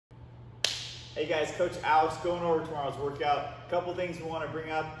Hey guys, Coach Alex going over tomorrow's workout. A couple things we want to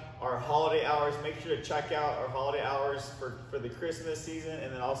bring up. Our holiday hours, make sure to check out our holiday hours for the Christmas season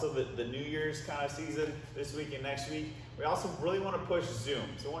and then also the New Year's kind of season this week and next week. We also really want to push Zoom.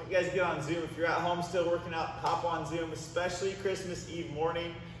 So I want you guys to get on Zoom. If you're at home still working out, hop on Zoom, especially Christmas Eve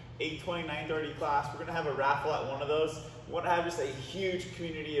morning, 8:20, 9:30 class. We're going to have a raffle at one of those. We want to have just a huge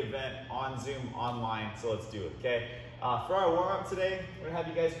community event on Zoom online, so let's do it, okay? For our warm-up today, we're going to have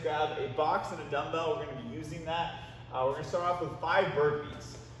you guys grab a box and a dumbbell. We're going to be using that. We're going to start off with 5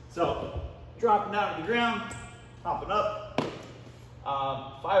 burpees. So, dropping down to the ground, hopping up,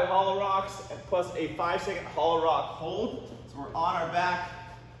 5 hollow rocks, and plus a 5-second hollow rock hold. So we're on our back,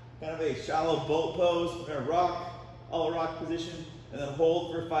 kind of a shallow boat pose. We're gonna rock, hollow rock position, and then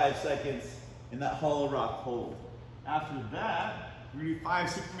hold for 5 seconds in that hollow rock hold. After that, we're gonna do 5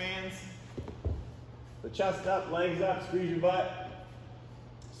 Supermans. The chest up, legs up, squeeze your butt.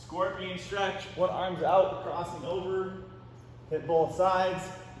 Scorpion stretch, one arm's out, crossing over, hit both sides.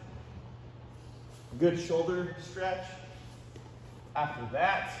 Good shoulder stretch. After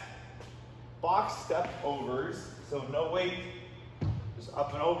that, box step overs. So no weight, just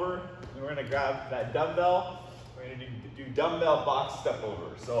up and over. And we're gonna grab that dumbbell. We're gonna do dumbbell box step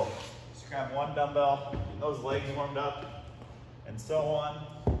over. So just grab one dumbbell, get those legs warmed up, and so on.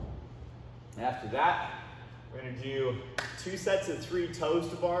 After that, we're gonna do 2 sets of 3 toes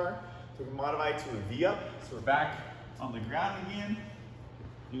to bar. So we can modify to a V up. So we're back on the ground again,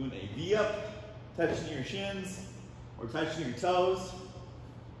 doing a V up. Touching your shins or touching your toes.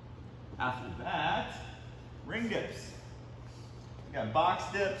 After that, ring dips. You got box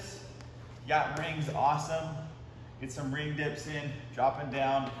dips, you got rings, awesome. Get some ring dips in, dropping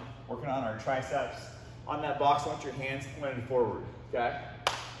down, working on our triceps. On that box, I want your hands pointed forward, okay?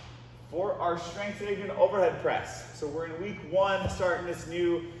 For our strength today, we're doing overhead press. So we're in week 1, starting this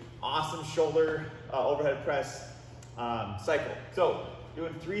new awesome shoulder overhead press cycle. So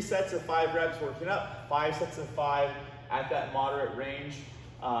doing 3 sets of 5 reps, working up, 5 sets of 5 at that moderate range.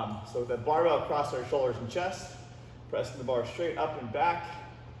 So with the barbell across our shoulders and chest, pressing the bar straight up and back.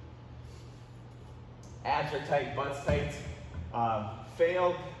 Abs are tight, butt's tight.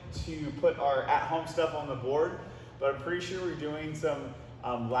 Failed to put our at-home stuff on the board, but I'm pretty sure we're doing some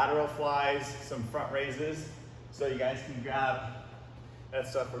lateral flies, some front raises, so you guys can grab that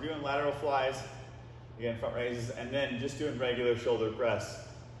stuff. We're doing lateral flies, again, front raises, and then just doing regular shoulder press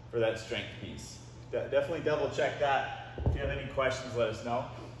for that strength piece. Definitely double check that. If you have any questions, let us know.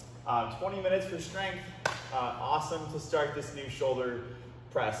 20 minutes for strength. Awesome to start this new shoulder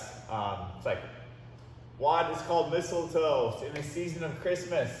press cycle. WOD is called mistletoe. It's in the season of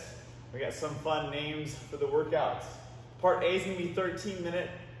Christmas. We got some fun names for the workouts. Part A is gonna be 13-minute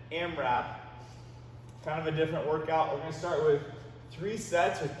AMRAP. Kind of a different workout. We're gonna start with 3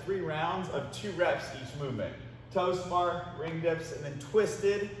 sets or 3 rounds of 2 reps each movement. Toe bar, ring dips, and then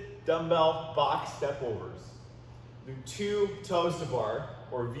twisted dumbbell box step overs. Do 2 toes to bar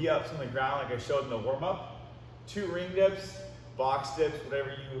or V-ups on the ground like I showed in the warm-up. 2 ring dips, box dips,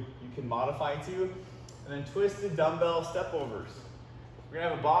 whatever you can modify to. And then twisted dumbbell step overs. We're gonna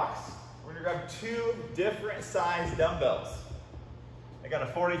have a box. We're gonna grab 2 different size dumbbells. I got a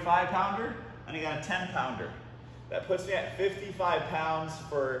 45-pounder and I got a 10-pounder. That puts me at 55 pounds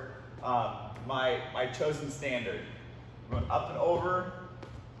for my chosen standard. Going up and over.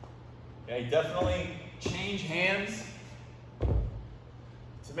 Okay, definitely change hands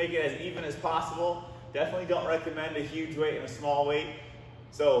to make it as even as possible. Definitely don't recommend a huge weight and a small weight.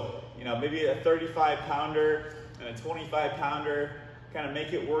 So, you know, maybe a 35-pounder and a 25-pounder. Kind of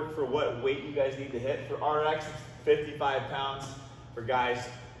make it work for what weight you guys need to hit. For RX, it's 55 pounds. For guys,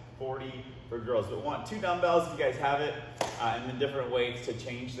 40 for girls. But we want 2 dumbbells if you guys have it, and then different weights to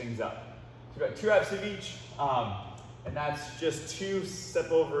change things up. So we've got 2 reps of each, and that's just 2 step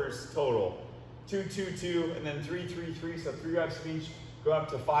overs total. 2, 2, 2, and then 3, 3, 3, so 3 reps of each. Go up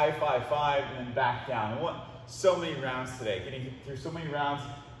to 5, 5, 5, and then back down. We want so many rounds today, getting through so many rounds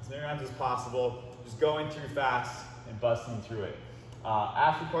as possible, just going through fast and busting through it.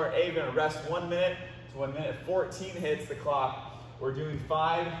 After part A, we're gonna rest 1 minute. So 1 minute 14 hits the clock. We're doing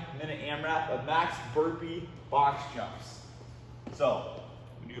 5-minute AMRAP of max burpee box jumps. So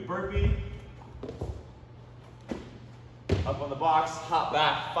we do a burpee, up on the box, hop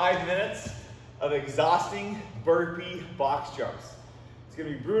back. 5 minutes of exhausting burpee box jumps. It's gonna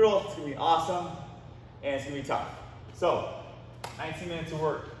be brutal, it's gonna be awesome, and it's gonna be tough. So 19 minutes of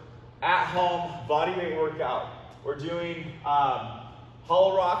work. At home, body weight workout. We're doing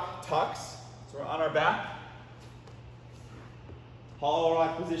hollow rock tucks. So we're on our back. Hollow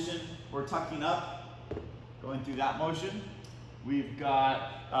rock position. We're tucking up, going through that motion. We've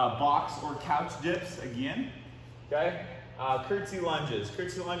got box or couch dips again, okay? Curtsy lunges.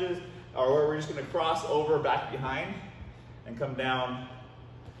 Curtsy lunges are where we're just gonna cross over back behind and come down,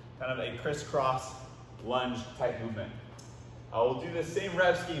 kind of a crisscross lunge type movement. We'll do the same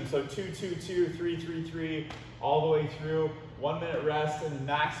rep scheme, so 2, 2, 2, 3, 3, 3, all the way through, 1 minute rest and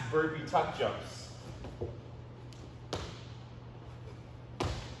max burpee tuck jumps.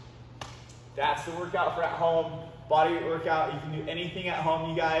 That's the workout for at home, body weight workout. You can do anything at home,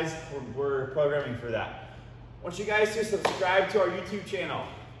 you guys. We're programming for that. I want you guys to subscribe to our YouTube channel.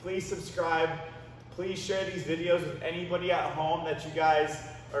 Please subscribe. Please share these videos with anybody at home that you guys,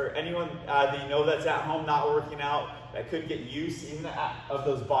 or anyone that you know that's at home not working out, that could get use even of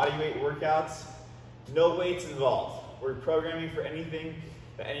those body weight workouts. No weights involved. We're programming for anything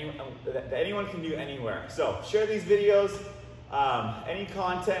that anyone can do anywhere. So share these videos, any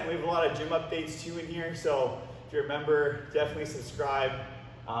content. We have a lot of gym updates too in here. So if you're a member, definitely subscribe.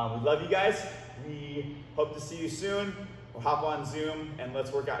 We love you guys. We hope to see you soon. We'll hop on Zoom and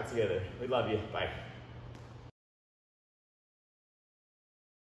let's work out together. We love you. Bye.